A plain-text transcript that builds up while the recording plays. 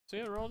See,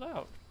 it rolled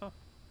out. Huh.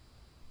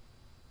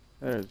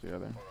 There's the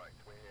other. Alright,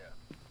 we're here.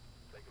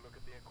 Take a look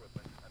at the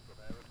equipment and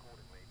prepare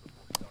accordingly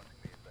before starting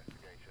the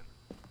investigation.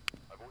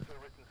 I've also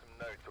written some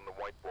notes on the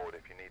whiteboard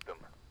if you need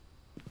them.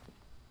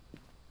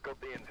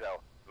 Got the intel.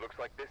 Looks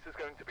like this is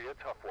going to be a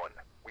tough one.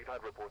 We've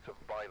had reports of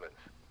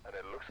violence, and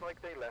it looks like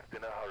they left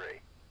in a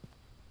hurry.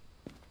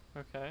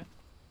 Okay.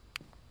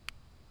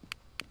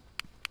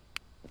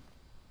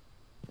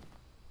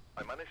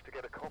 I managed to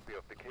get a copy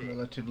of the key.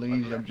 Relatively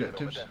easy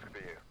objectives.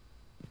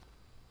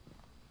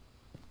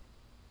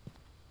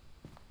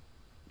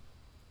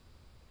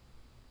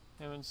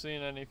 Haven't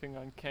seen anything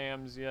on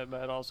cams yet,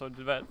 but also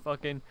did that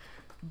fucking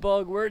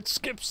bug where it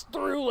skips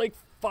through like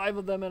 5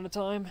 of them at a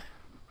time.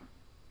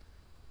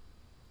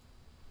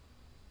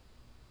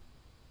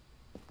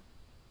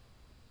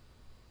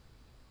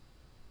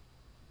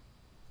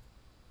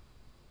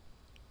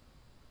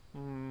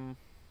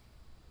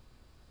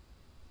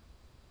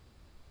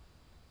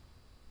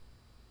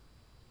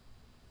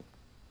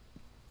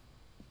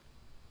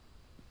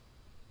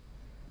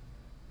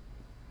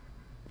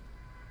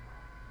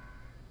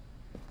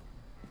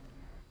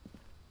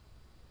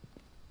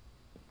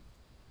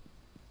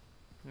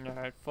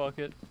 Alright, fuck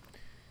it.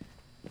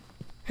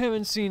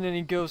 Haven't seen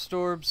any ghost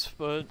orbs,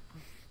 but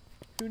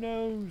who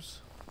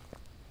knows?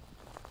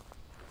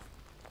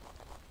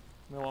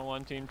 We want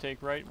one team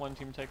take right, one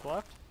team take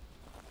left.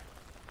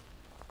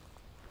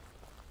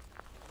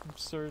 I'm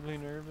absurdly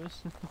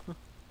nervous.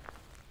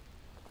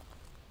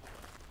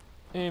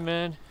 Hey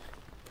man,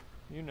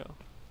 you know.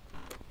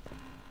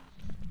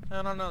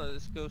 I don't know,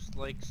 this ghost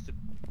likes to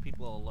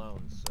people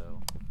alone, so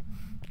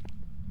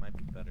might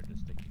be better to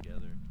stick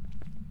together.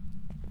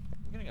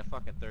 I'm getting a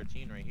fucking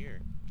 13 right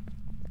here.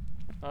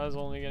 I was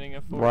only getting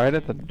a 14. Right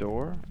at the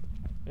door?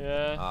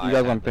 Yeah. You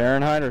guys on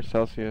Fahrenheit or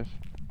Celsius?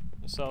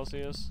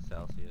 Celsius.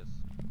 Celsius.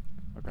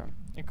 Okay.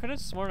 I could have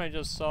sworn I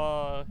just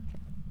saw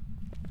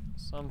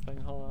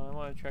something. Hold on, I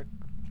want to check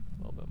a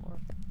little bit more.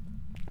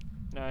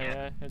 No,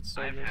 yeah, it's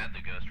so I've good. had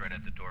the ghost right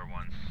at the door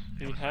once.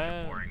 It was such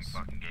a boring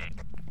fucking game.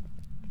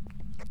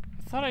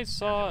 I thought I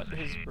saw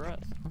his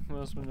breath. I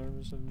must have been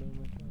nervous of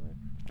doing that. Alright.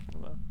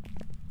 Well.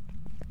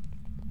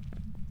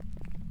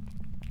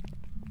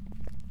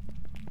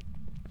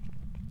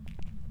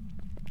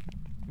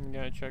 I'm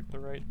gonna check the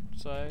right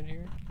side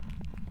here.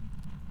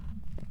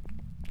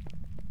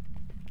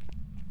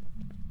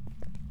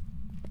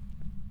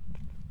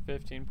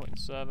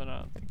 $15.7. I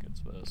don't think it's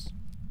this.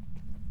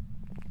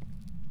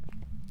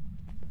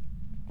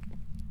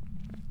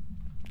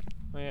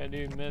 Oh yeah,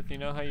 dude, Myth, you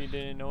know how you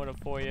didn't know what a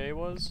foyer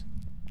was?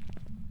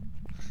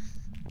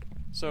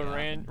 So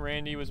Yeah.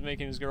 Randy was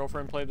making his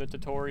girlfriend play the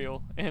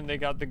tutorial, and they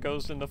got the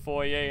ghost in the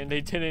foyer, and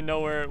they didn't know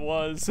where it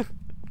was.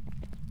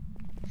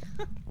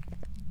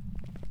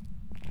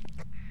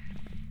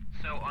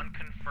 So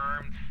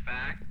unconfirmed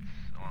facts.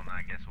 Well,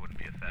 I guess it wouldn't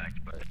be a fact,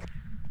 but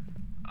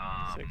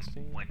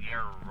 16. when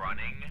you're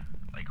running,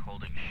 like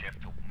holding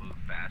shift to move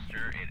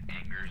faster, it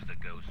angers the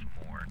ghost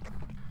more.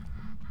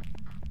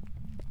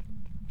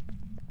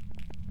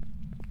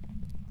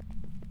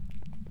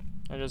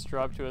 I just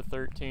dropped to a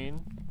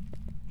 13.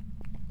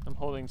 I'm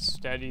holding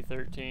steady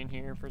 13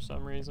 here for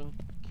some reason.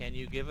 Can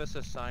you give us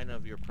a sign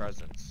of your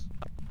presence?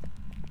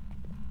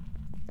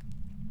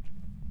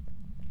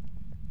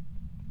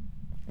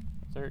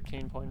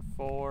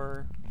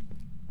 13.4.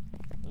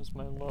 That's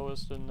my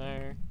lowest in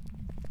there.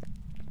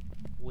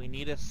 We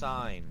need a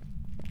sign.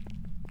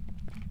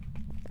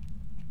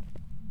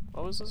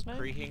 What was his name?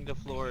 Creaking the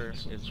floor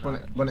is It's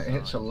not when it a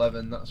hits sign.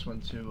 11, that's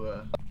when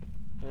to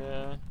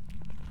Yeah.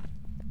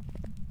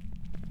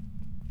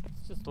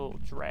 It's just a little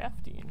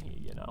drafty in here,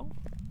 you know?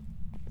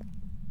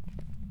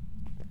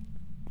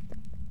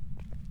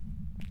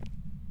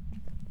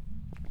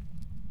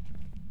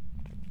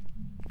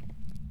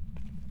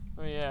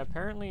 Oh yeah,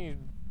 apparently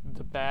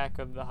the back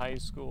of the high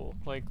school,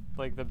 like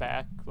the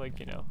back, like,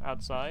 you know,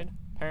 outside,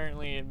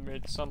 apparently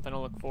it's something to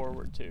look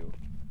forward to,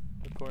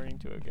 according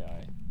to a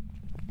guy.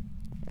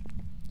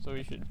 So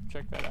we should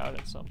check that out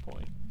at some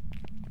point.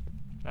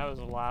 That was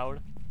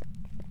loud.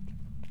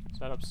 Is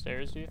that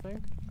upstairs, do you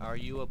think? Are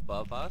you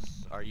above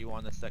us? Are you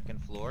on the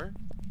 2nd floor?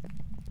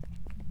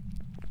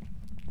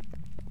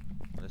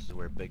 This is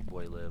where Big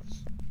Boy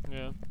lives.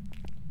 Yeah.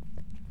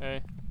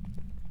 Hey.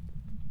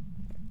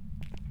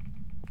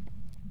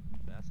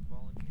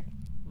 Basketball in here?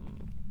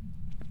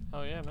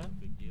 Hell yeah, man.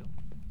 Big deal.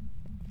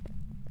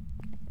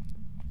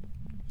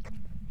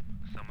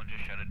 Someone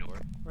just shut a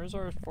door. Where's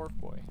our 4th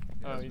boy?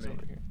 Oh, that's he's me.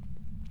 over here.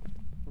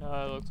 No,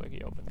 it looks like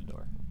he opened the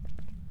door.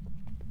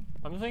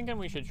 I'm thinking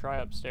we should try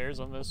upstairs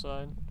on this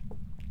side,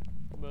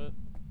 but...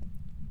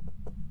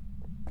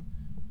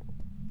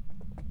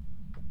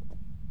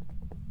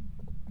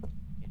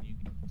 Can you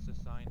give us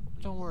a sign,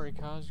 please? Don't worry,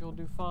 Kaz, you'll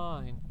do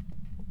fine.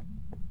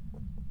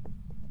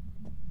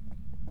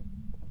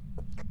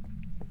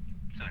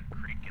 It's not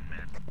creaking,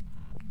 man.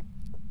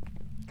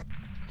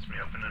 It's me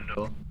opening the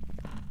door.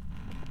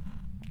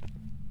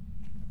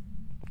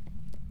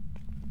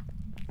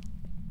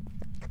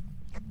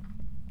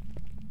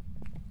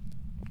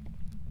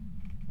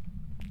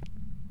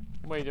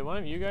 Wait, did one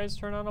of you guys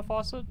turn on a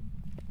faucet?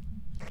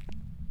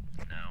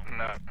 No.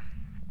 No.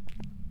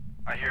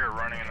 I hear it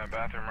running in the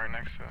bathroom right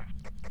next to us.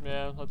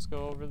 Yeah, let's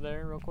go over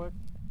there real quick.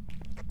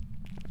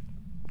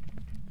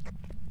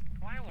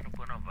 Why would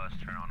one of us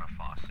turn on a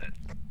faucet?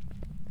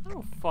 I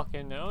don't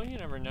fucking know. You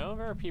never know.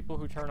 There are people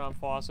who turn on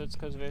faucets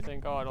because they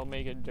think, oh, it'll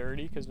make it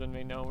dirty, because then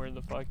they know where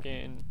the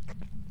fucking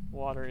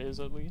water is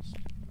at least.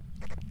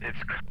 It's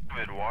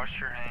COVID. Wash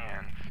your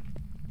hands.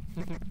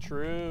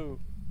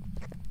 True.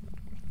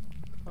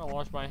 I'm gonna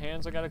wash my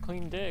hands. I got a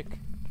clean dick.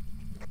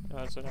 Oh,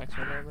 that's the next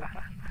one over.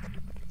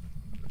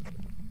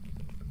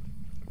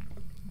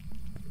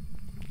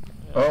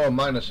 Oh,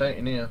 -8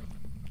 in here.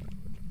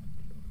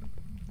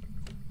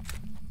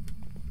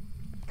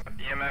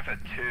 EMF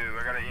at 2.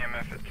 I got an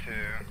EMF at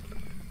 2.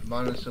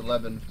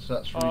 -11, so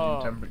that's freezing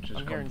Oh, temperatures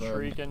I'm hearing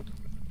confirmed. shrieking.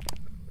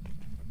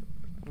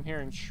 I'm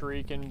hearing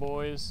shrieking,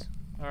 boys.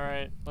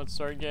 Alright, let's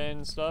start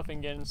getting stuff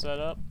and getting set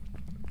up.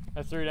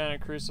 I threw down a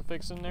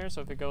crucifix in there,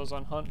 so if it goes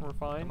on hunt, we're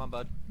fine. Come on,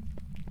 bud.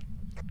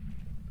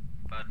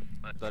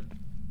 Bud.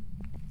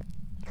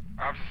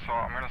 I'm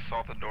gonna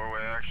assault the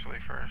doorway actually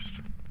first.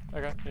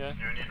 Okay, yeah.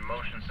 You need a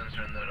motion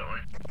sensor in there, don't we?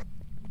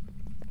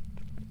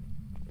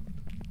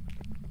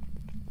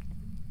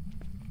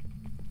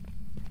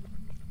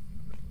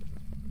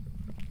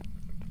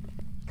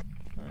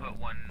 Put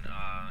one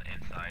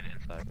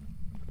inside.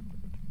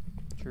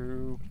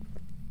 True.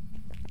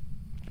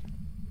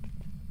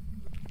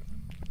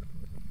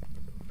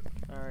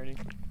 Alrighty.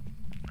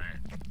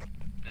 Alright.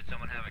 Did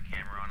someone have a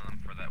camera on them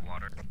for that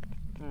water?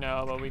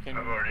 No, but we can.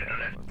 I've already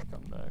done it. When we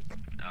come back.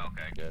 Oh,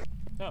 okay, good.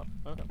 Oh,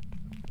 okay.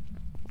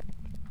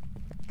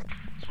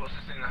 So what's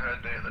the thing I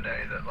heard the other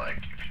day that like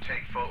if you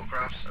take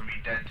photographs of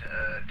your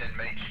dead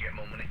mates, you get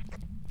more money?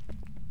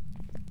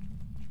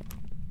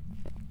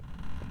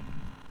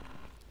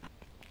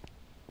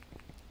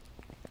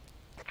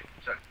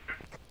 Is that true?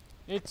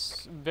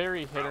 It's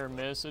very hit or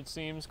miss, it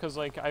seems, because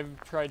like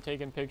I've tried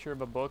taking a picture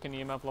of a book in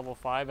EMF level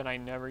 5 and I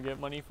never get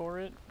money for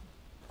it.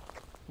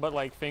 But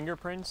like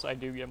fingerprints, I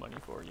do get money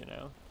for, you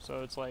know?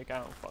 So it's like, I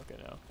don't fucking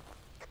know.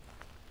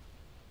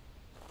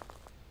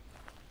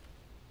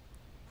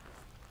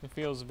 It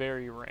feels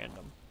very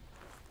random.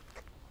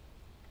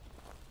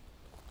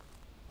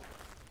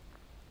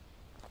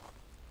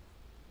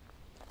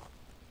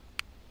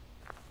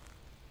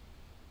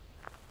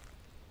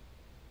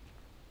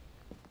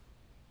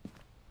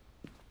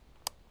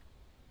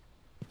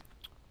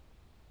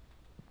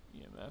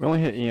 EMF. We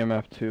only hit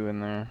EMF 2 in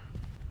there.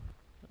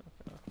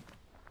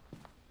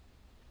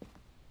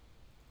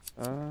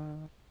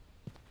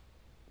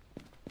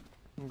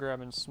 I'm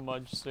grabbing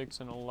smudge sticks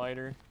and a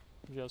lighter,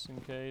 just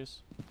in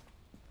case.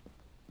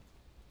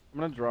 I'm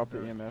gonna drop the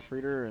EMF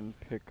reader and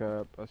pick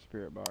up a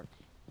spirit box.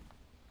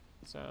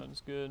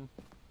 Sounds good.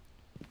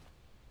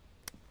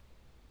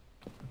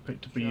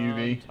 Picked up a John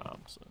UV.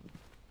 Thompson.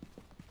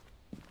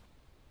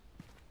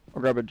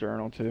 I'll grab a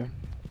journal too.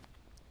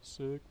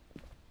 Sick.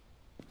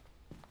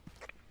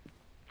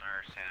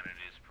 Our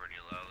sanity is pretty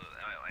low.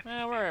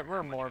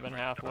 We're more than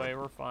halfway.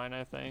 We're fine,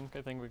 I think.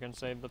 I think we can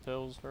save the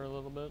pills for a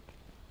little bit.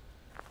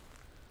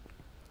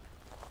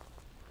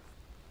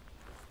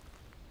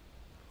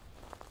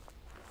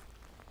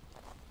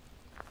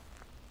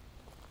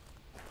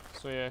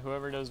 So yeah,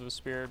 whoever does the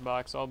spirit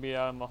box, I'll be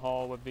out in the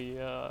hall with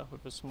the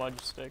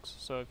smudge sticks.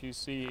 So if you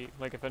see,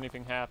 like, if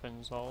anything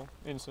happens, I'll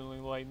instantly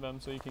light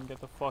them so you can get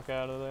the fuck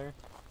out of there.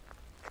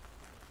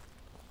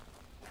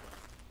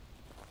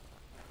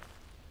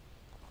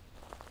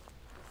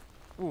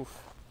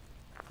 Oof.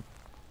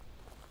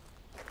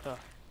 Yeah,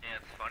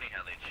 it's funny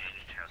how they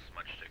changed how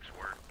smudge sticks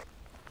work.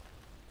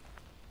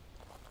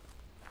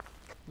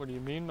 What do you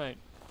mean, mate?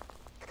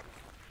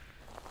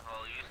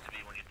 Well, it used to be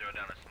when you throw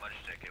down a smudge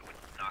stick, it would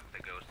knock the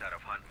ghost out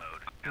of hunt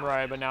mode.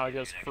 Right, but now it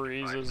just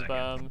freezes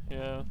them,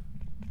 yeah.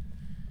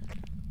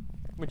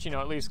 Which, you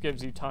know, at least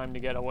gives you time to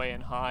get away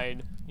and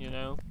hide, you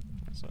know?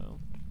 So.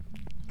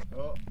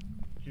 Oh,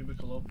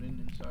 cubicle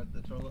opening inside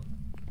the toilet.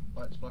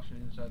 Lights flashing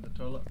inside the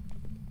toilet.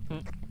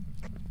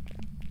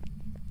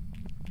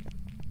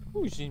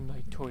 Who's in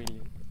my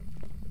toilet?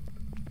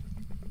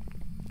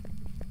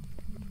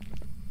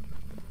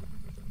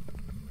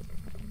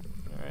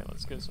 Alright,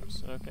 let's get some.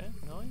 Okay,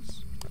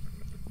 nice.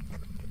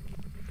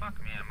 Fuck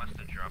me, I must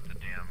have dropped the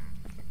damn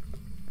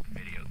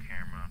video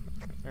camera.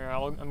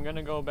 Alright, I'm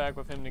gonna go back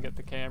with him to get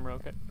the camera,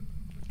 okay?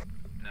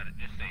 No,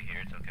 just stay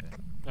here, it's okay.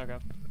 Okay.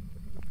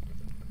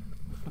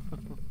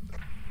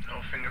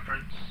 No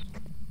fingerprints.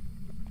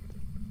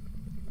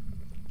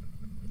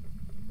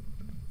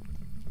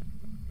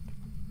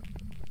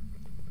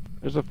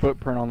 There's a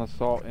footprint on the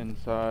salt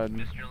inside.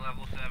 Mr.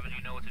 Level 7,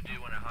 you know what to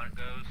do when a hunt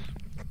goes?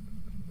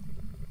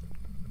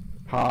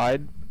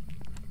 Hide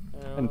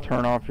and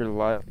turn off your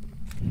light.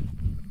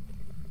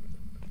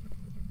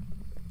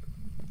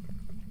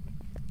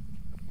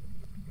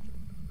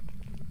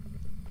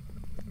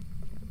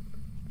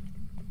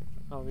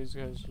 Oh, these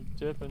guys are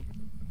dipping.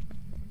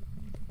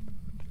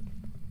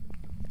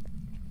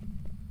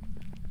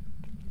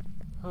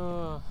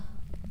 I'm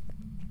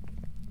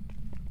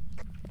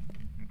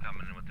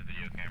coming in with the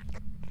video camera.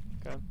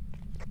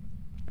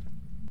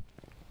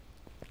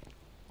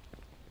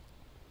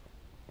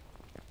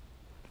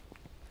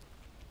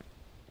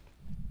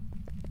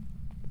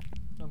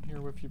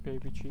 with you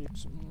baby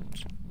cheeks.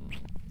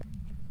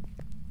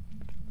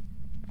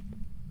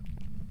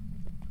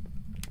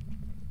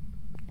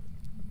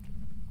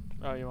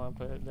 Oh, you want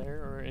to put it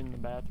there or in the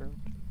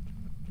bathroom?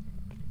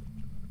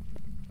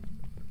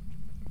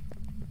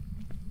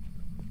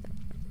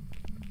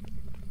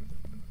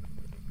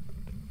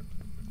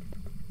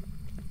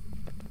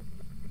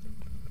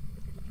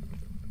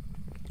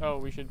 Oh,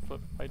 we should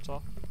flip lights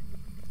off.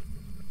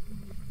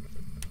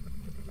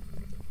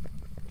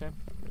 Okay,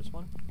 there's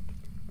one.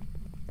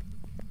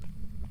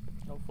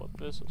 I'll flip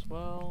this as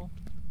well.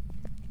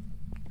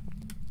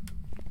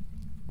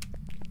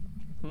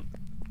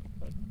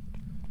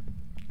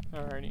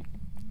 Alrighty.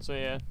 So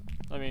yeah,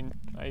 I mean,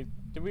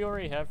 did we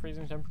already have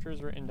freezing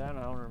temperatures written down?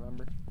 I don't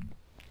remember.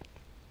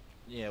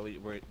 Yeah,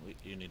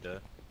 you need to.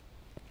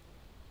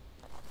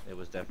 It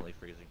was definitely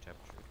freezing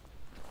temperature.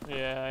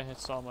 Yeah, I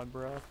saw my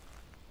breath.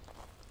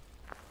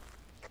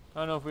 I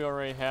don't know if we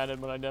already had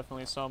it, but I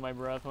definitely saw my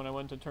breath when I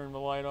went to turn the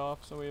light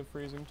off, so we have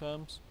freezing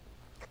temps.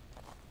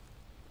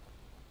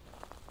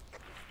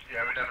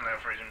 Yeah, we definitely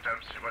have freezing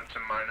temps. It went to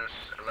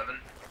 -11.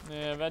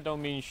 Yeah, that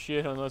don't mean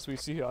shit unless we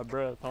see our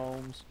breath,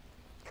 Holmes.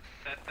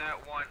 Set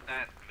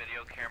that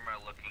video camera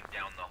looking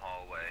down the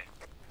hallway.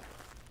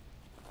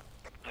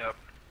 Yep.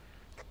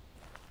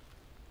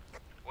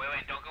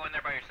 Wait, don't go in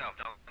there by yourself.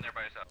 Don't go in there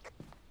by yourself.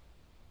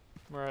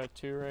 We're at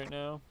 2 right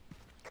now.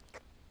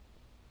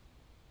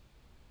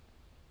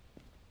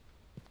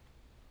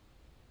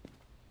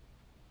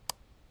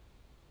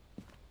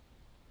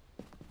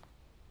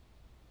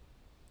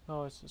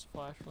 Oh, it's this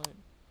flashlight.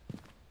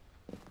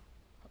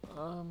 Yeah.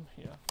 I'm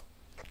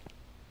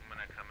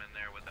gonna come in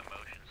there with a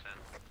motion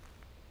sensor.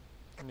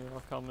 Yeah,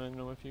 I'll come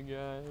in with you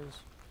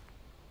guys.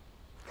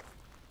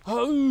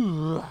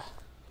 Oh!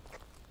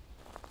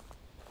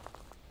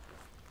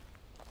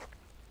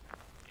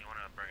 You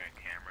wanna bring a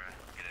camera,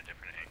 get a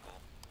different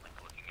angle,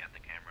 like looking at the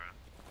camera,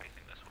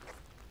 facing this way.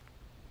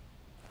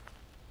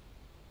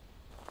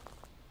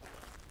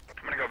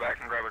 I'm gonna go back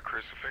and grab a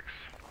crucifix.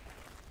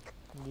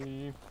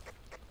 Yeah.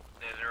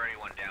 There's already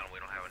one down, we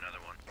don't have another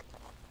one.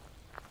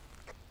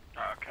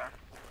 Oh, okay.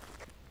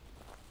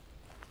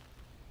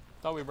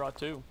 Thought we brought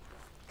 2.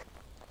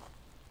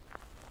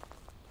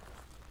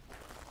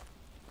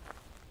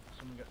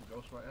 Someone getting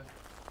ghost right here.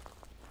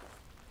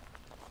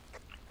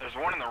 There's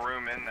one in the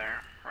room in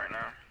there right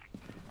now.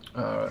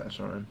 Alright, that's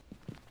alright.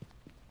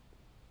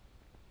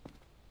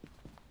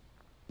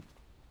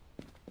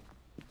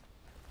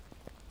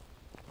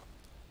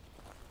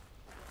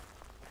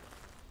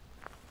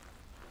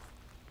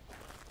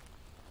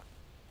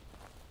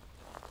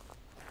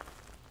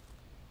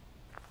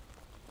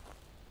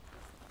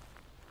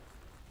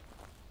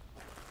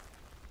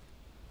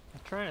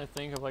 Trying to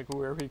think of like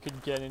where we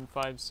could get in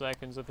 5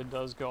 seconds if it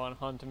does go on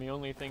hunt, and the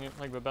only thing,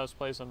 like the best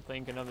place I'm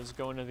thinking of is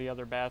going to the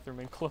other bathroom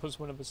and close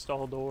one of the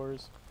stall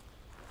doors.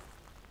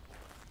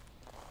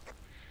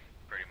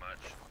 Pretty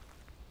much.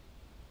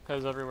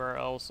 Because everywhere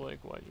else,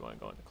 like, what, you want to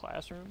go in the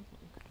classroom?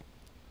 Like,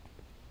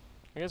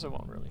 I guess it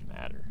won't really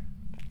matter,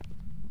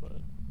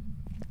 but...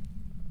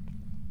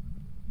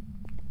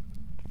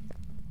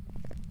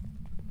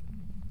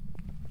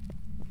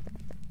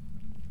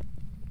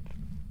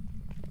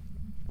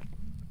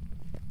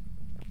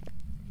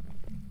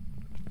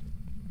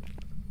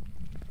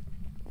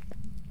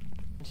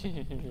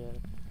 yeah.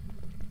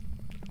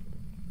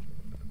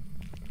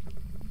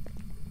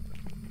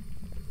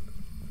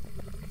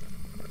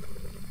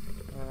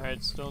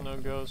 Alright, still no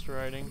ghost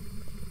writing.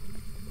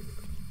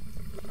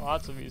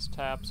 Lots of these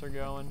taps are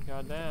going,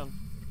 goddamn.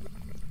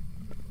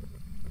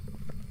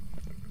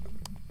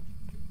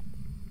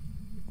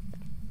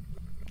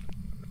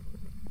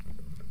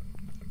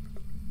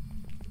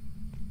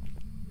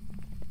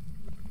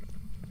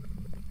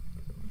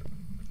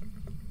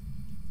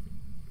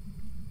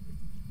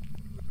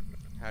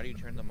 How do you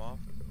turn them off?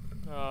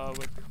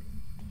 With...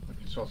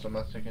 If you saw some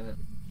matic in it.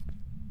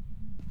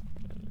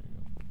 Yeah, there you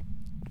go.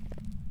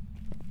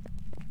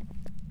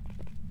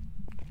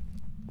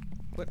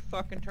 Quit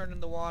fucking turning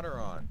the water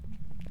on.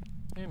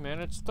 Hey man,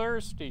 it's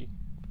thirsty.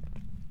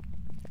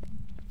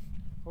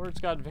 Or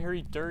it's got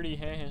very dirty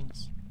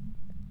hands.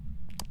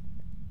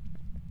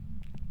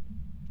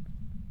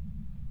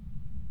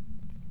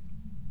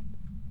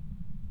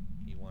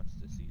 He wants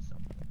to see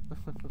something.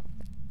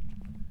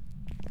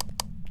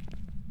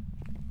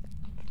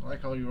 I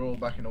like how you're all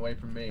backing away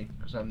from me,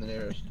 because I'm the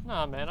nearest.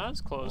 Nah man, I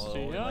was close Well, to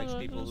you. he likes It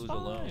people was who's fine.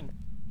 alone.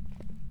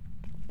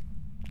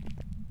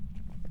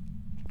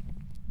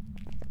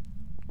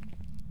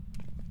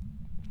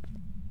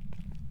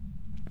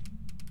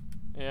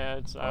 Yeah,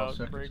 it's Oh,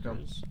 circuit's gone.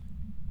 Outbreakers.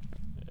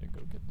 Yeah,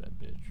 go get that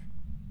bitch.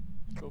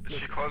 Go Did flip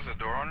she it. close the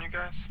door on you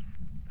guys?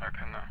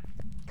 Okay, no.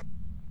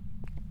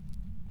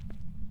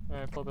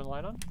 Alright, flipping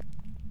light on.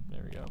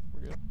 There we go.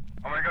 We're good.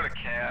 I'm gonna go to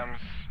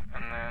cams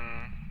and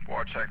then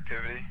watch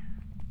activity.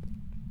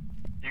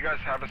 You guys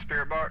have a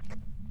spirit box?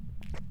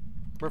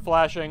 We're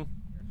flashing.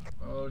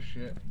 Oh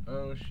shit,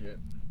 oh shit.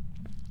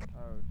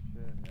 Oh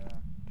shit, yeah.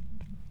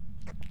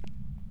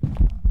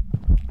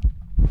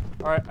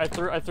 Alright, I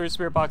threw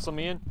spirit box on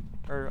me in.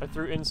 Or I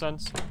threw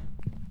incense.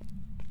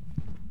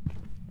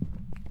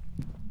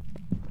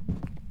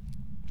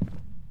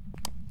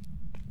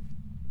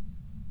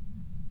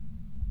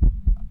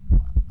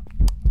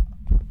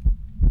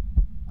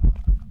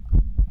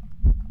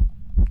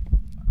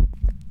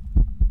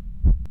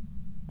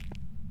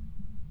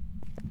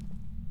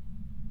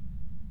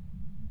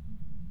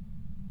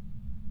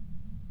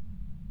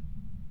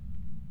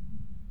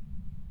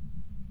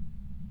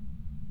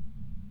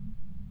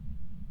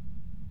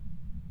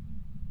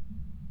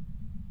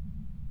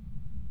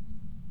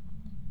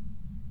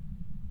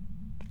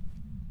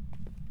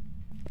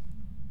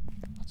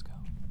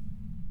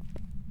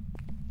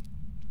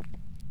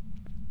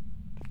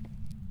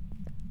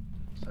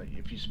 So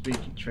if you speak,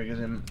 it triggers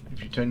him.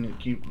 If you turn it,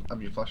 keep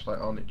have your flashlight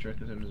on, it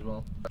triggers him as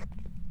well.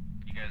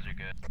 You guys are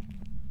good.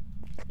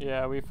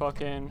 Yeah, we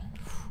fucking...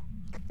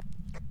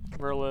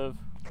 We're alive.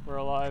 We're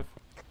alive.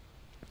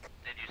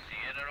 Did you see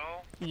it at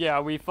all? Yeah,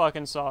 we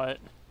fucking saw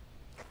it.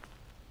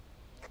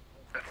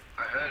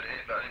 I heard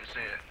it, but I didn't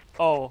see it.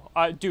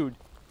 Oh, dude,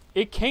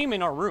 it came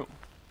in our room.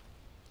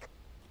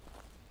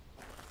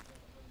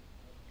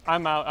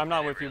 I'm out. I'm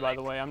not with you, by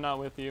the way. I'm not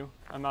with you.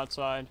 I'm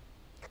outside.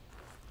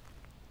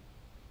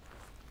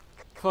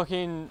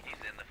 Fucking... He's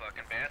in the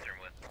fucking bathroom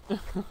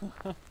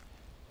with.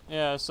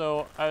 Yeah,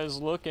 so I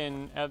was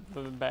looking at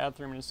the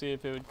bathroom to see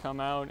if it would come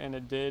out, and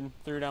it did.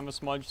 Threw down the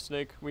smudge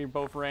stick. We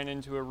both ran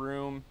into a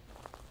room,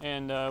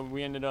 and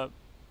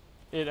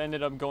it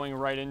ended up going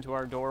right into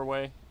our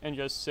doorway and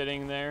just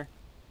sitting there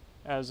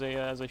as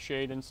a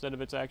shade instead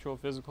of its actual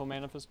physical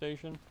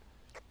manifestation.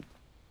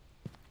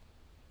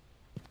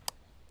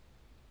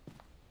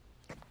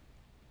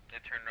 They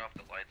turned off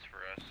the lights for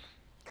us.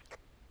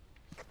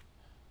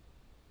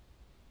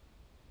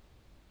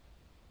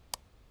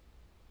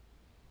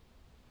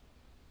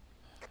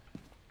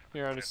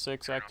 You're at a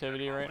 6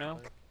 activity right now.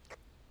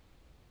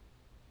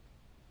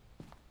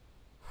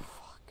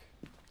 Fuck.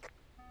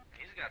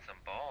 He's got some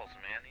balls,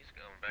 man. He's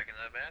going back into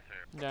the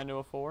bathroom. Down to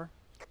a 4.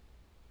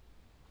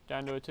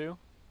 Down to a 2.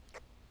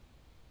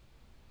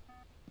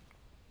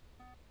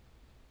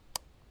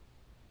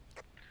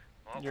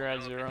 Well, You're we'll at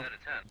know if 0. he's at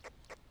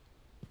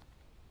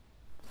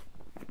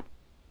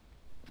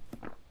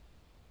a 10.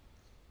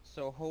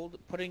 So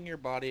putting your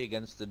body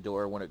against the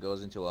door when it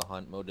goes into a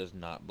hunt mode does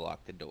not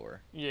block the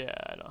door. Yeah,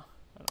 I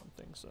don't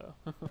think so.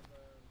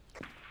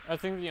 I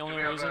think the only Do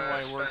we have, reason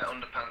why it spare worked...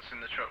 underpants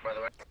in the truck, by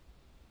the way?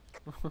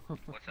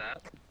 What's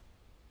that?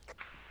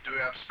 Do we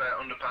have spare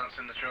underpants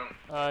in the trunk?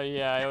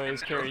 Yeah, I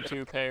always carry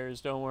 2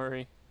 pairs, don't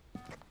worry.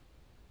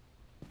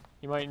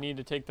 You might need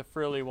to take the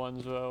frilly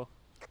ones, though.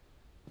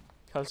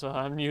 Because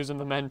I'm using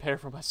the men pair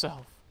for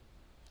myself.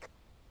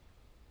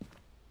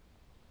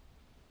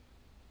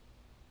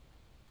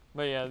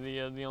 But yeah,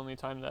 the only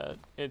time that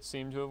it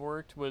seemed to have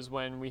worked was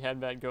when we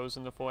had that ghost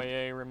in the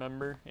foyer,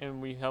 remember?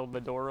 And we held the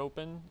door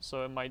open,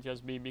 so it might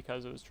just be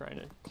because it was trying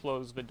to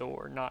close the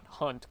door, not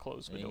hunt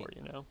close the door,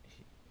 you know?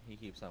 He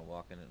keeps on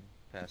walking in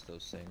past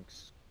those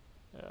sinks.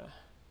 Yeah.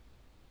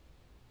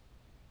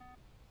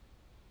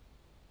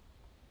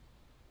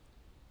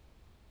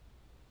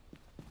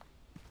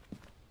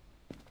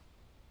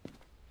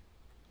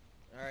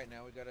 Alright,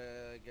 now we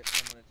gotta get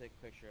someone to take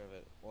a picture of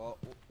it. Well,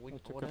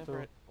 what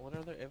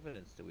other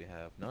evidence do we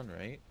have? None,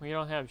 right? We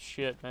don't have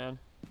shit, man.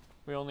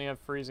 We only have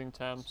freezing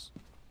temps.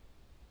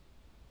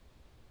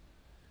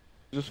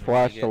 Just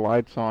flash the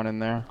lights on in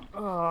there.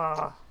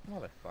 Ah,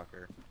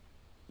 Motherfucker.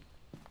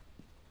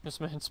 this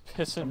man's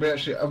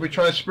pissing. Have we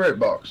tried Spirit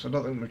Box? I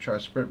don't think we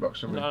tried Spirit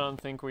Box, have we? I don't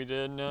think we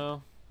did,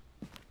 no.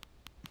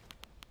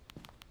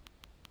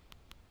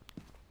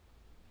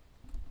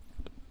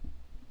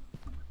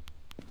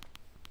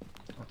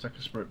 I'll take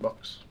a Spirit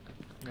Box.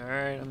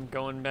 Alright, I'm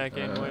going back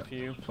in with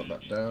you. Put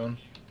that down.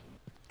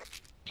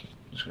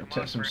 Just gonna Come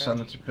take on, some friend.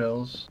 sanity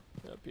pills.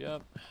 Yep,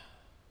 yep.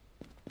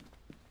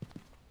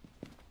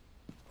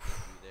 You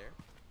there?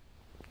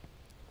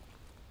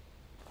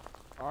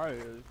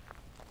 Alright.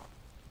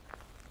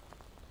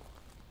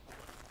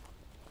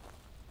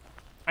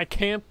 I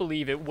can't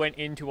believe it went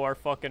into our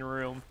fucking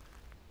room.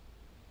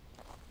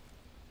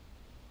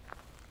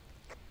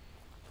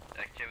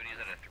 Activity's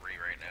at a 3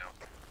 right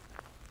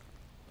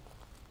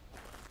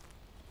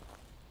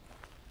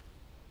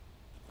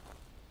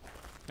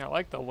now. I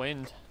like the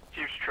wind.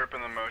 Keeps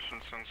tripping the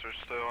motion sensor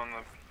still on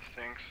the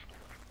sinks.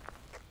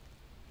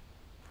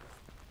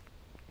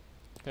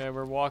 Okay,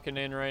 we're walking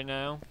in right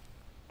now.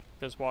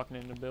 Just walking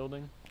in the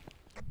building.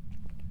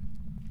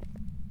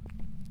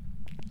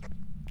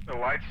 The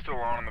light's still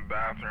on in the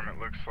bathroom, it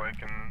looks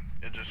like, and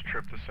it just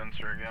tripped the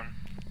sensor again.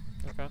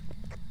 Okay.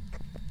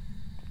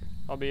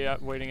 I'll be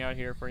waiting out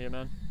here for you,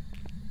 man.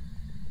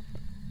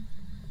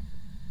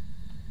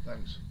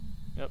 Thanks.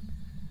 Yep.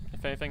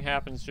 If anything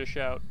happens, just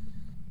shout.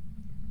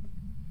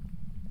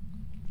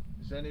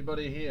 Is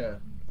anybody here?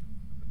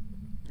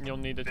 You'll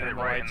need to Did turn it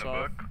the write in lights the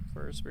off book?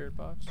 for a spirit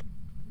box.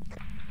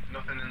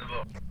 Nothing in the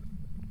book.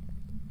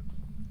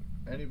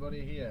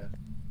 Anybody here?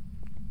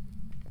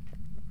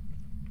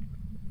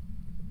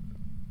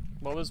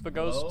 What was the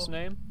ghost's Hello?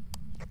 name?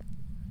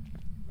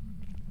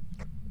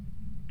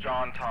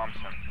 John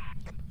Thompson.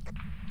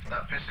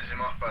 That pisses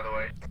him off, by the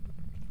way.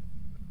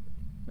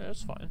 Yeah,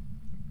 that's fine.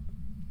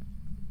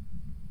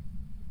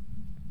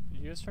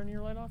 Did you guys turn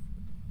your light off?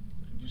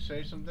 Did you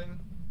say something?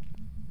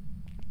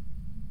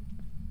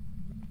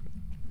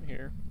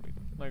 Here.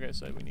 Like I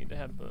said, we need to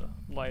have the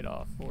light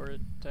off for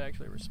it to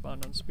actually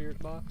respond on spirit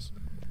box.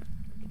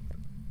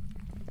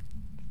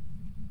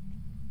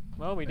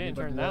 Well, we didn't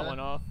turn Anybody that there? one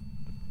off.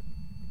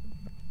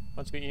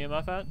 What's the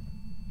EMF at?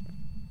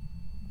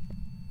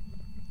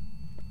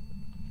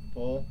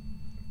 4.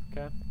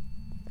 Okay.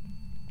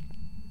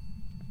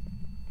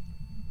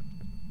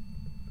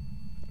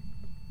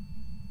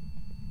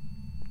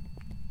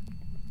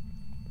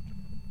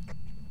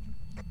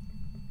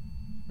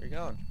 you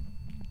going?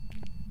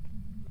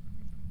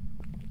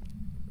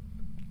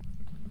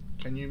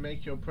 Can you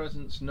make your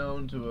presence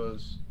known to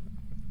us?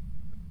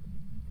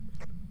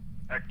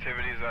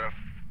 Activities at a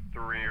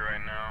 3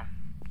 right now.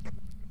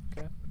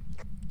 Okay.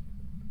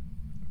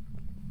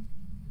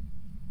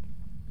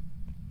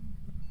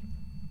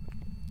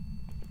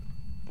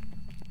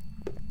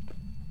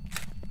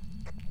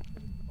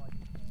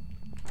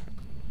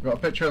 Got a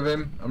picture of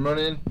him. I'm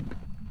running.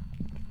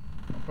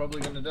 I'm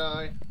probably gonna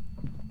die.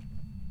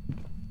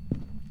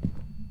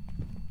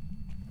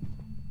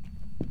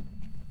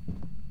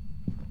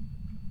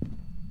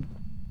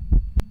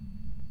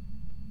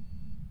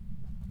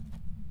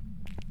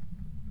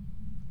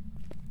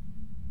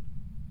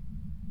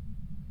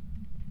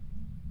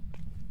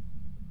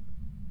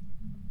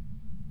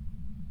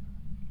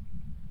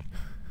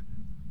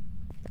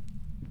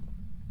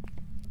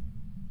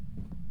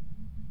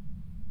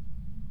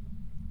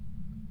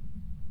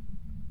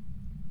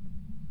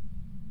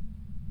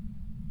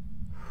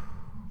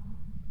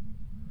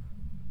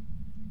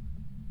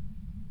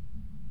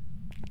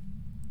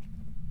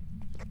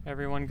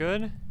 Everyone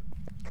good? Yep,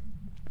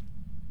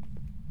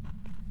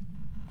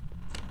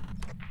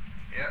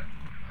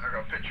 I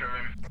got a picture of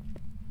him.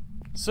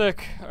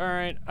 Sick.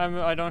 Alright,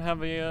 I don't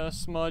have a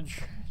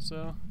smudge,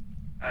 so...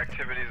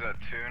 Activities at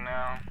 2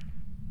 now.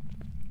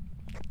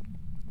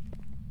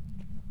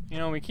 You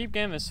know, we keep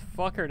getting this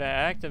fucker to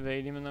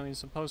activate even though he's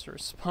supposed to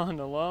respond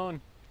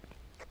alone.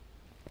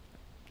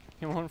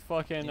 He won't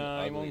fucking,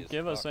 he won't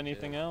give us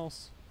anything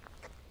else.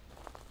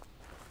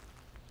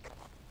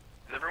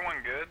 Is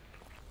everyone good?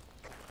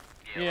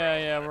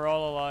 Yeah, we're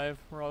all alive.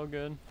 We're all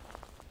good.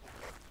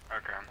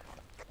 Okay.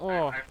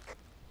 Oh.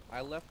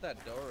 I left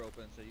that door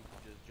open so you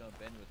could just jump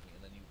in with me,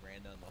 and then you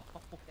ran down the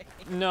hallway.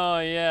 No,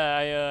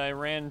 yeah, I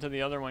ran to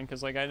the other one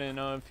because, like, I didn't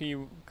know if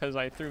because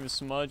I threw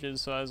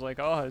smudges, so I was like,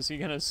 oh, is he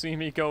gonna see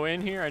me go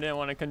in here? I didn't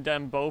want to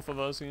condemn both of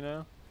us, you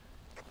know?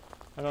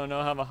 I don't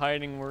know how the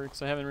hiding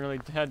works. I haven't really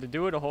had to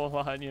do it a whole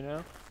lot, you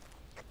know?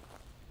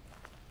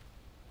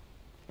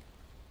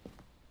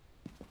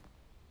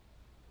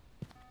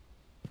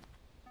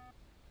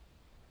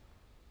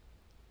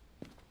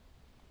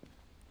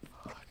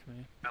 Fuck,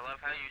 man. I love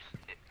how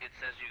it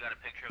says you got a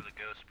picture of the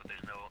ghost, but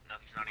there's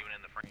nothing's not even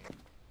in the frame.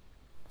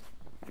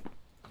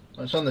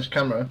 It's on this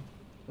camera.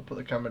 I'll put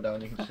the camera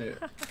down, you can see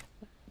it.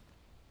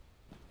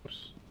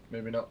 Oops,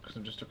 maybe not, because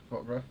I just took a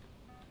photograph.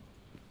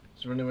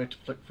 Is there any way to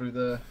flick through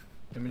the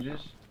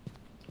images?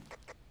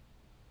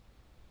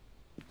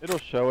 It'll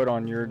show it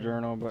on your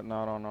journal, but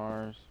not on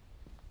ours.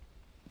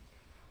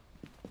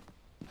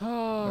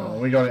 Oh,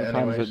 we got it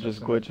Sometimes anyway. it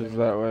just glitches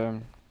that way.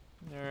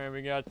 Alright,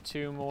 we got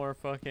 2 more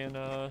fucking,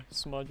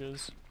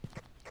 smudges.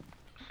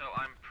 So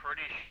I'm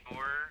pretty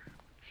sure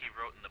he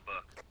wrote in the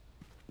book.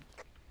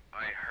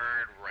 I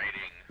heard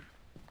writing,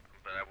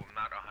 but I'm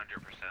not 100%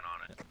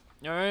 on it.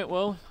 Alright,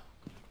 well,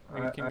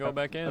 we can go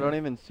back in. I don't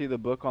even see the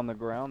book on the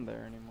ground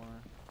there anymore.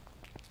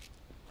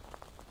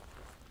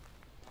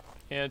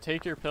 Yeah,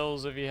 take your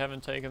pills if you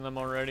haven't taken them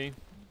already.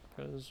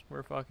 Because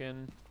we're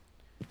fucking,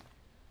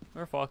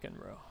 bro.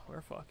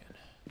 We're fucking.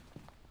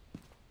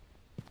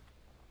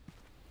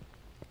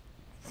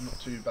 I'm not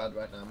too bad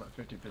right now, I'm at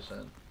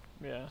 50%.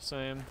 Yeah,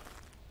 same.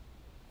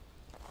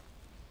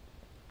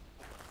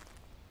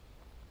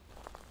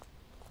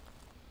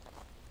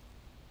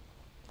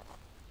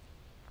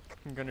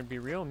 I'm gonna be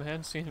real,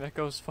 man. Seeing that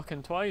goes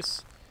fucking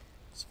twice.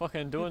 It's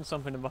fucking doing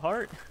something to my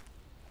heart.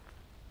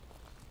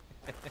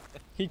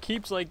 He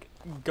keeps, like,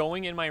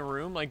 going in my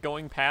room, like,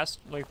 going past,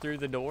 like, through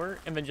the door,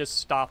 and then just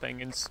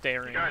stopping and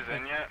staring. You guys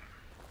in yet?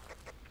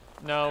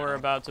 No, we're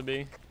about to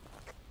be.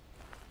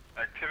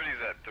 Activities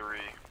at 3.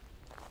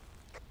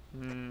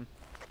 Hmm.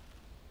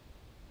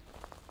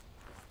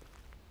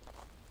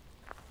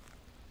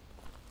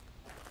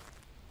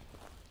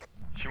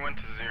 She went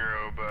to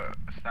 0, but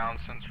sound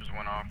sensors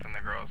went off in the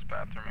girls'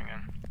 bathroom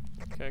again.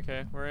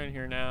 Okay, we're in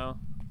here now.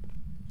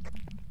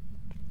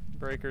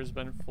 Breaker's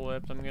been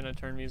flipped. I'm gonna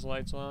turn these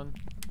lights on.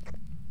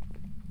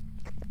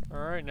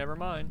 Alright, never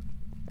mind.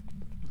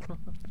 Well,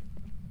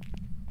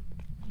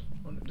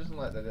 it doesn't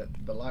like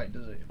the light,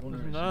 does it? I wonder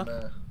if it's No. in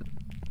there.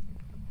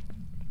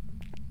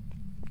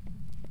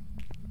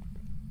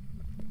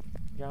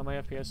 Yeah, my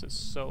FPS is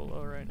so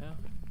low right now.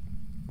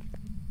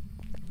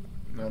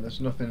 No, there's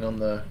nothing on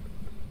the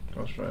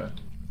Ghostwriter.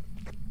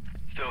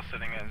 Still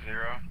sitting at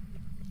 0.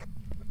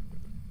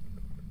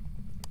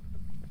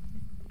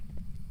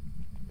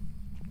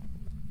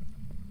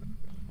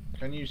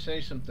 Can you say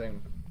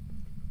something?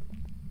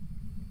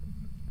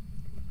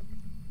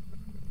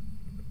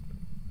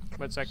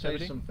 What's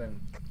activity? Say something.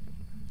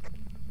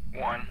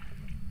 1.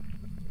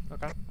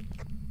 Okay.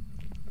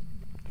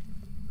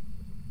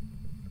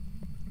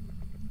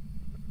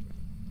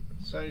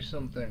 Say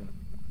something.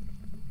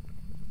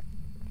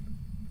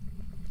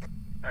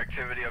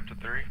 Activity up to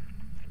 3.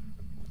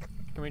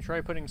 Can we try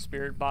putting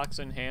spirit box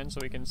in hand so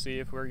we can see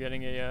if we're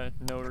getting a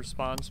no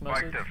response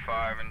Spiked message? at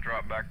 5 and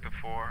dropped back to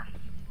 4.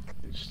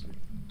 It's,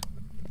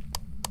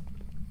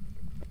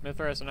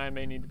 Mithras and I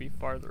may need to be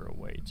farther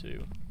away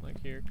too.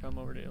 Like here, come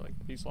over to like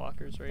these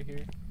lockers right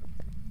here.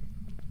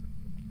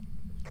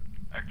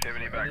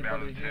 activity back down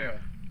to Anybody 2.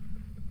 here?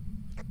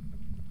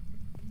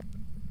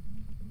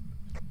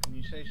 Can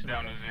you say something?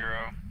 Down to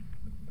 0.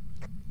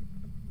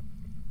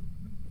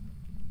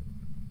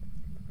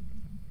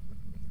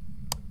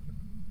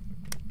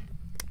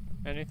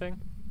 Anything?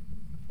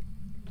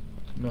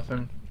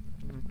 Nothing.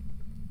 Mm.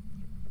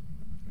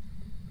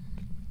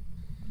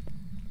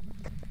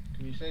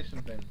 Can you say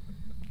something?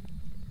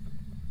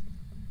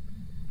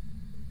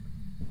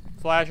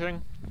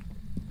 Flashing.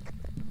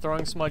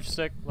 Throwing smudge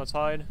stick. Let's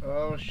hide.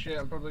 Oh shit,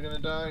 I'm probably gonna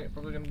die.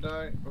 Probably gonna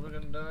die. Probably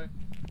gonna die.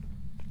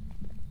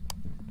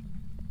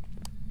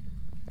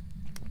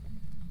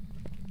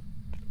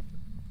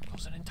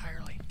 Close it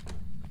entirely.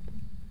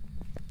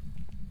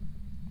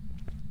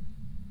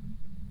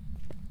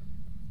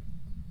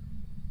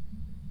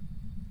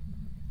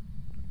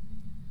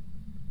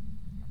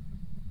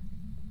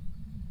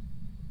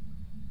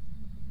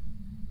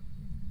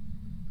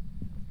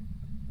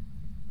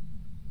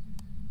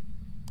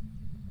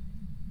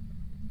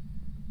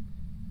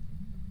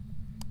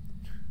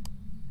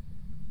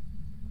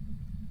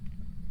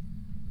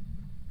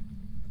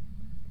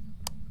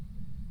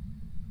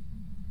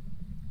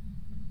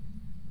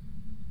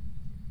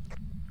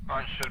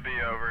 Hunt should be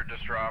over,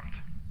 just dropped.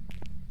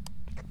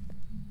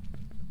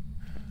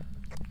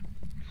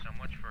 So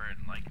much for it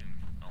liking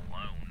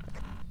alone.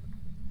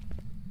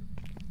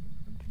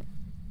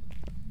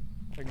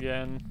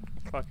 Again.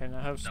 Fucking,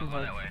 I have Don't go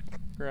some that way.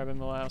 grabbing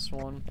the last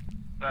one.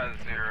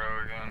 That's 0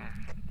 again.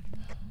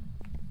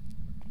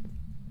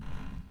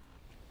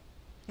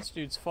 This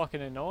dude's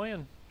fucking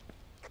annoying.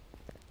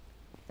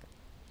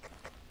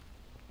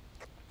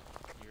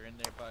 You're in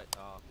there, but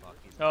oh fuck,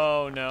 he's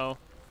Oh no.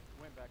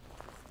 Went back to the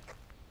same.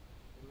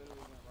 It literally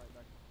went right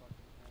back to the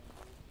fucking same,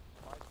 dude.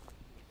 Spikes it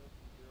goes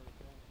from 0 to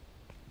 10.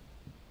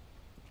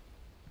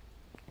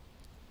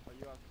 Are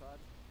you outside?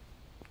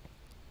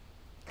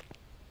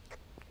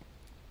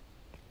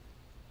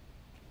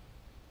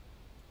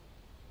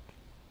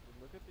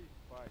 Dude, look at these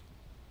spikes.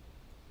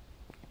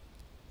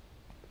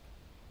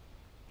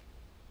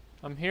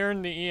 I'm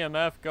hearing the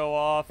EMF go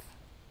off. It's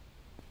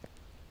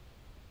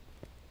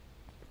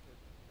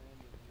 10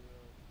 to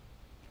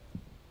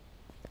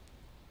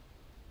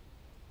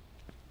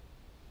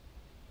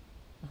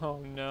 0. Oh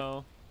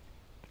no.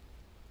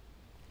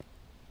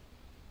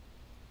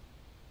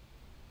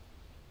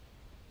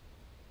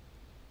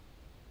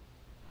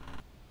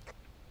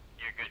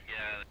 You're good,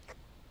 yeah.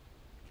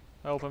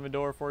 I open the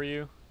door for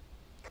you.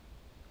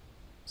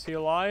 Is he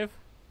alive?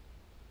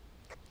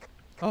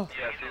 Oh,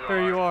 Yes, he's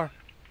there you alive. are.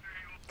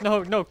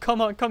 No, no,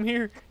 come on, come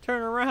here.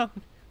 Turn around.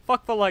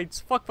 Fuck the lights,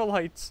 fuck the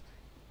lights.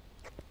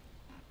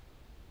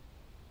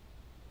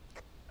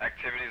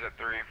 Activity's at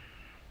 3.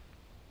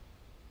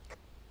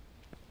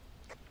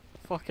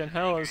 Fucking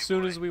hell, as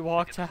soon as we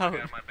walked Get the out. fuck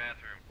out of my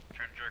bathroom.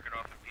 Try and jerk it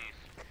off in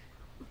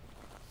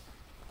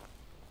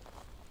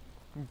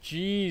peace.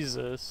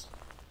 Jesus.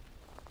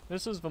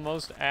 This is the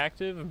most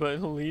active,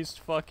 but least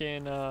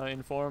fucking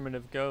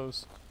informative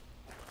ghost.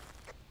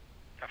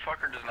 That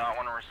fucker does not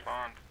want to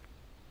respond.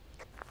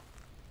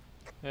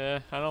 Yeah,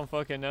 I don't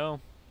fucking know.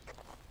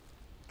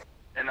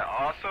 And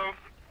also,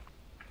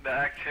 the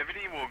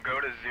activity will go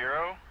to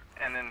 0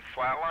 and then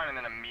flatline and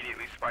then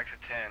immediately spike to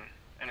 10.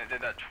 And it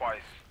did that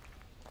twice.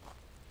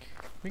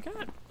 We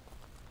got...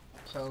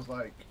 Sounds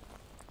like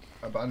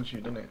a banshee,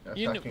 doesn't it?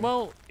 You Attacking.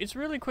 well, it's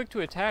really quick to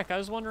attack. I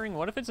was wondering,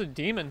 what if it's a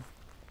demon?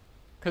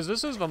 Because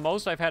this is the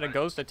most I've had a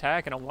ghost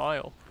attack in a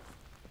while.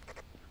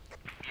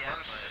 Yeah,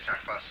 but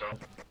Attack fast, so.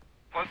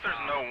 Plus, there's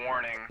no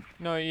warning.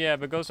 No, yeah,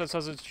 but ghost that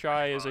says it's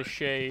shy is a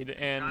shade,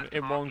 and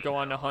it won't go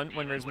on to hunt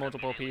when there's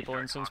multiple people,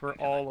 and since we're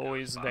all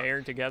always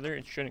there together,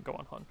 it shouldn't go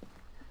on hunt.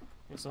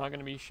 It's not going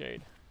to be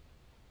shade.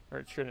 Or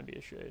it shouldn't be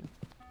a shade.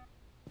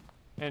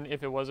 And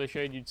if it was a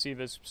shade, you'd see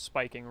this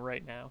spiking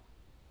right now.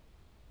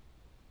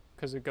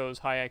 Because it goes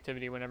high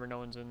activity whenever no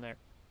one's in there.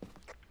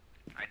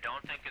 I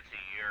don't think it's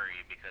a Yuri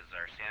because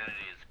our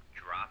sanity is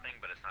dropping,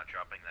 but it's not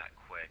dropping that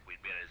quick.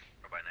 We'd be at a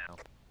 0 by now.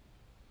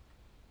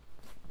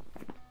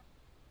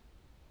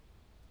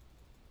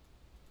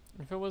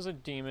 If it was a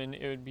demon,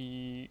 it would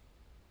be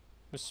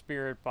the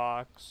spirit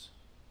box.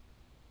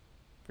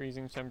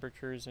 Freezing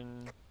temperatures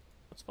and...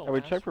 What's the I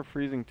would last check for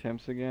freezing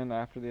temps again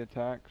after the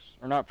attacks.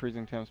 Or not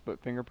freezing temps,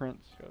 but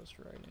fingerprints. ghost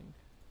writing?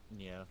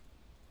 Yeah.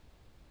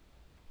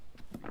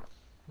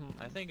 Hmm.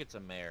 I think it's a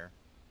mare.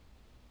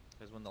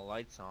 Because when the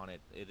light's on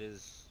it,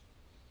 it's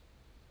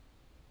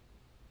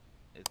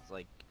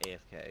like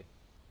AFK.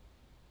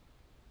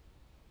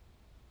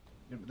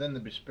 Yeah, but then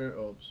there'd be spirit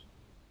orbs.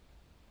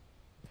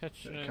 That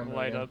Should it shouldn't come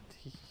light again? up.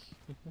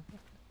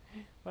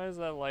 Why does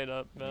that light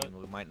up, I Matt?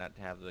 mean, we might not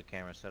have the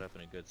camera set up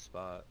in a good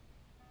spot.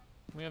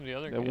 We have the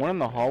other The camera, one in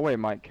the right? hallway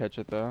might catch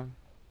it though.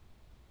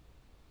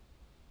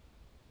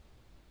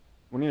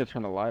 We need to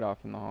turn the light off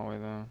in the hallway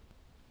though.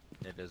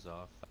 It is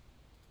off.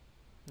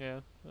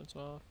 Yeah, that's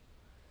off.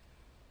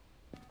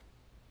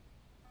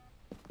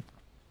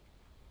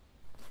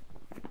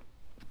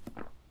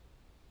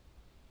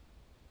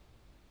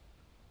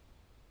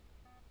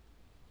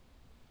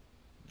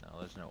 No,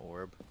 there's no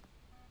orb.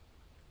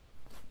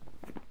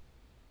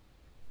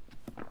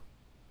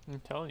 I'm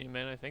telling you,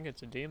 man, I think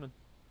it's a demon.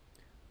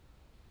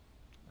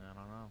 I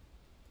don't know.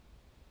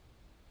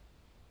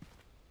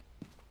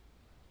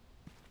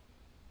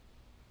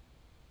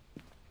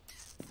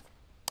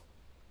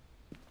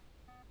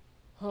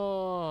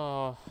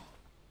 Oh.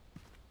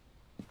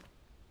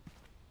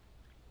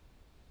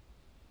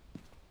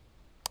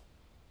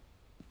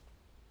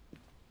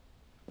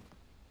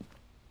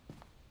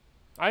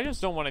 I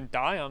just don't want to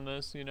die on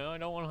this, you know? I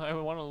don't want to. I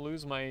want to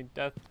lose my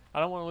death. I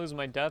don't want to lose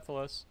my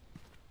deathless.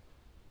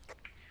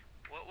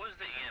 What was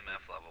the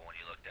EMF level when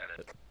you looked at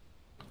it?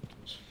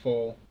 It's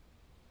 4.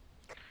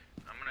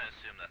 I'm gonna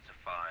assume that's a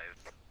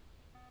 5.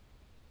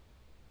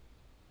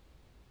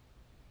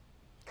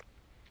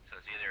 So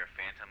it's either a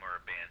phantom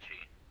or a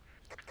banshee.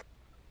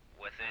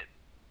 With it,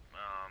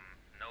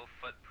 no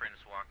footprints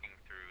walking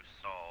through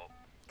salt.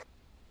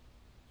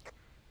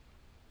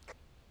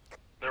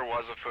 There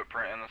was a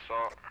footprint in the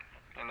salt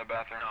in the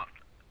bathroom. No,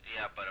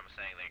 yeah, but I'm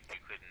saying like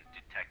you couldn't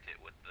detect it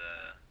with the.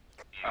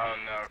 Oh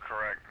no,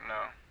 correct,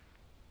 no.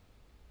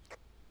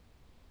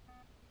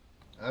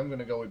 I'm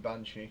gonna go with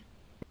Banshee.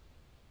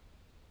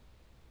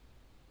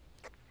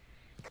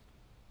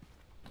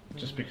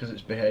 Just because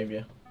it's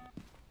behaviour.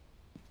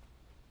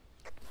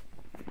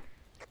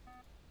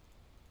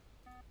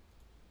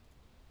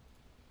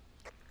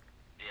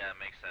 Yeah, it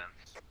makes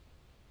sense.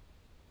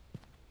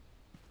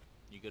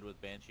 You good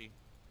with Banshee?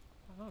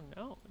 I don't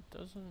know. It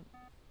doesn't.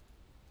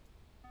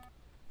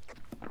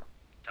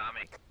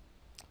 Tommy.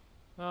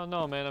 I don't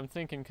know, man. I'm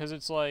thinking because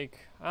it's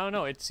like I don't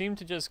know. It seemed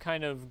to just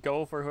kind of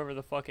go for whoever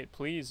the fuck it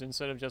pleased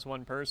instead of just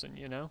one person,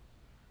 you know?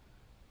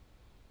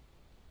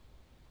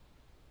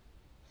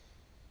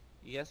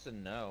 Yes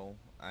and no.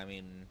 I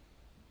mean,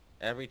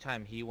 every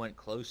time he went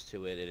close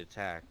to it, it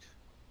attacked.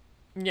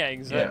 Yeah,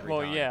 exactly. Every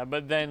Well, time. yeah,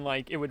 but then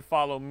like it would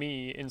follow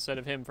me instead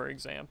of him, for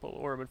example,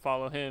 or it would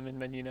follow him and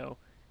then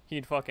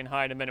he'd fucking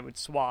hide and then it would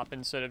swap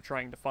instead of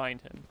trying to find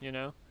him, you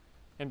know?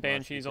 And Well, that's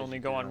banshees because only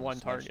you go threw it on the one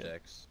smudge target.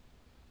 sticks.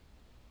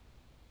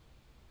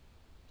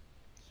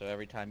 So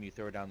every time you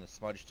throw down the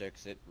smudge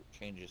sticks, it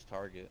changes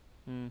target.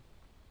 Hmm.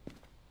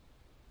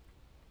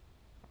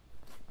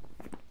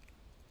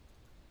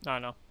 I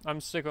don't know.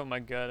 I'm sticking with my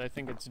gut. I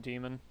think it's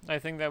demon. I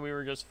think that we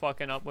were just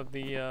fucking up with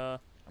the, I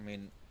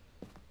mean,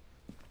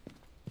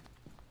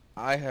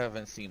 I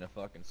haven't seen a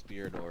fucking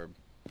spirit orb,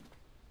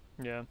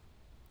 yeah.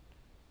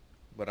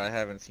 but I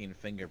haven't seen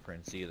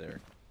fingerprints either.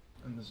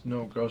 And there's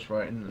no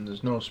ghostwriting and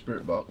there's no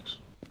spirit box.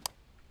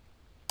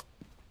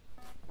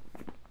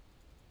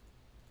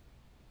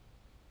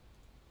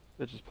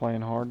 They're just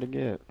playing hard to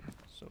get.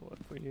 So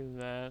if we do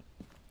that,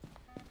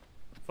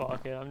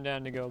 fuck it. I'm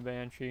down to go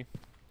Banshee.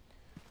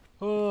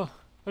 Oh,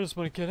 I just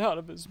want to get out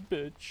of this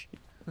bitch.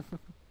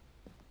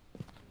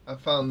 I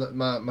found that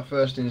my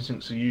first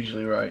instincts are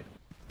usually right.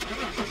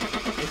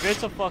 If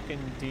it's a fucking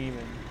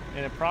demon,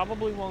 and it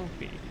probably won't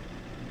be,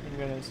 I'm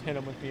gonna hit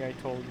him with the I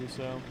told you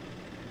so.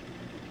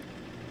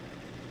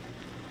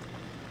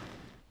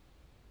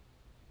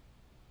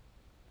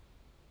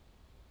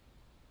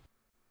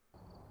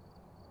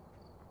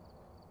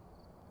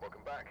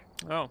 Welcome back.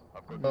 Oh,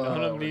 I've got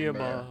none Oh, of the man,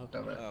 above.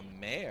 damn it. A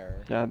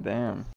mare? God damn.